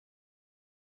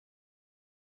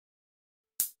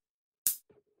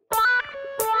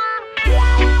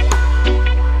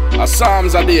A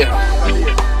Psalms are there.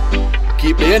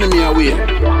 Keep the enemy away.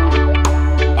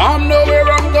 I know where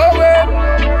I'm going,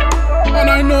 and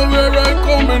I know where I'm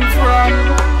coming from,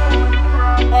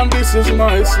 and this is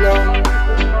my slang.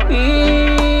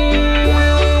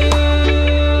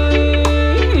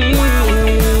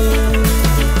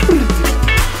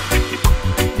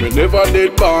 Me never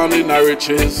did born in a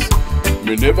riches,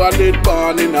 me never did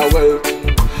born in a wealth.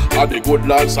 A the good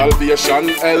Lord salvation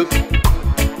help.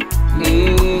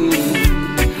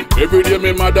 Every day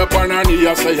me mother upon her knee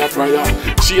I say a prayer.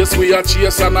 Chase we a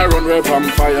chase and I run with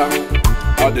vampire.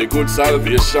 A the good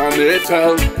salvation it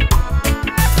help.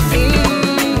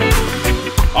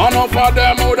 Enough of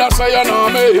them woulda say you no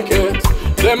make it.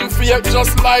 Them fake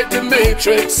just like the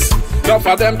Matrix. Enough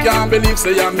of them can't believe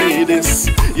say I made this.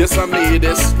 Yes I made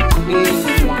this.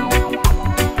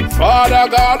 Father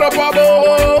God up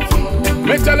above,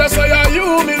 me tell you say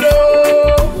you me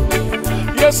love.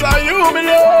 Yes I you me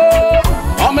love.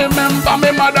 I remember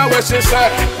me mother where she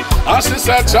said, and she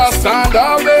said just stand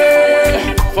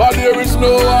away, for there is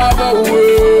no other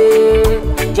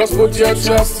way. Just put your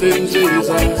trust in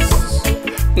Jesus.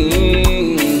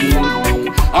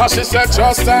 And she said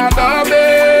just stand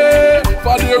away,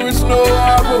 for there is no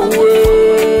other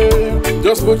way.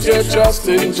 Just put your trust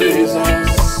in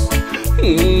Jesus.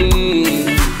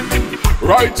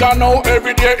 Right now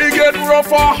every day it get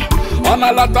rougher, and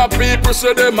a lot of people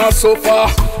say they must suffer.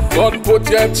 But put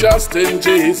your trust in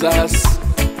Jesus.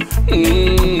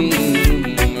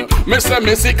 Me say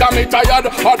me sick and me tired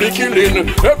of the killing.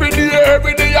 Every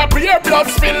day I pray blood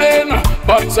spilling.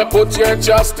 But say put your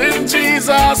trust in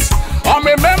Jesus. I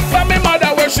remember me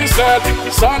mother when she said,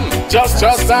 son, just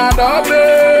stand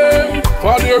away,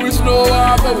 for there is no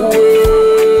other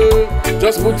way.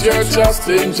 Just put your trust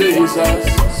in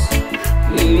Jesus.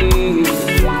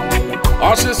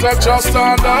 And she said just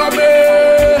stand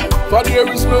away, for there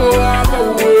is no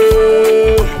other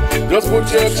way. Just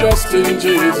put your trust in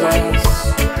Jesus.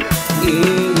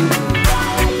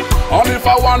 And if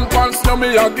I want pants, now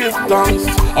me I give thanks.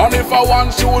 And if I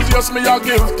want shoes, yes me I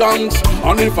give thanks.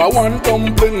 And if I want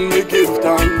dumpling, me give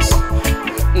thanks.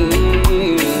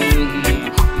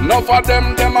 Enough of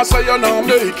them I say you no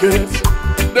make it.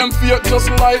 Them fake just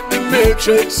like the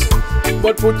Matrix.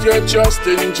 But put your trust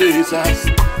in Jesus.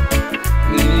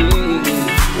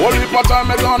 What if a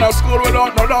time I gonna school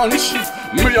without no lunch?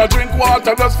 Me a drink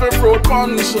water just for fruit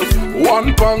punch.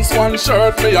 One pants, one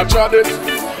shirt, me a tried it.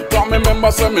 Don't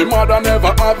remember say me mother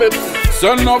never have it.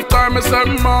 So enough time I say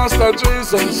Master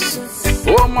Jesus,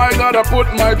 oh my God I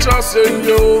put my trust in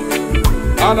you.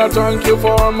 And I thank you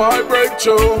for my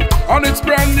breakthrough. And it's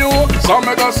brand new, so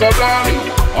me go so done.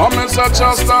 I'm in such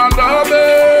a stand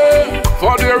away,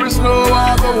 for there is no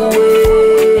other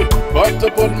way but to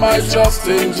put my trust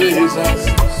in Jesus.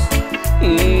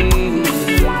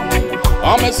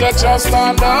 I'm in such a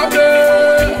stand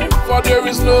away, for there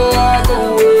is no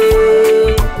other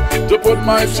way to put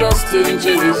my trust in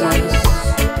Jesus.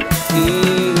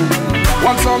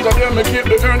 One sound of them, me keep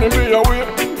the enemy away.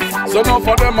 So none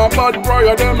for them a bad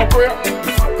prayer, them a prayer.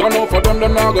 Cause none for them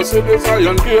now go see the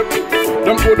Zion gate.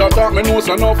 Them coulda thought me know,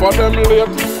 so none for them late.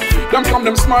 Them come,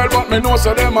 them smile, but me know,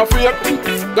 so them a fake.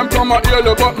 Them come a hear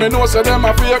you, but me know, so them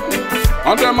a fake.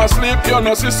 And them a sleep, you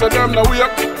know, see, so them no wake.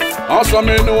 Also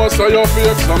me know, so you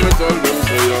fake, so me tell them,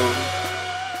 say you.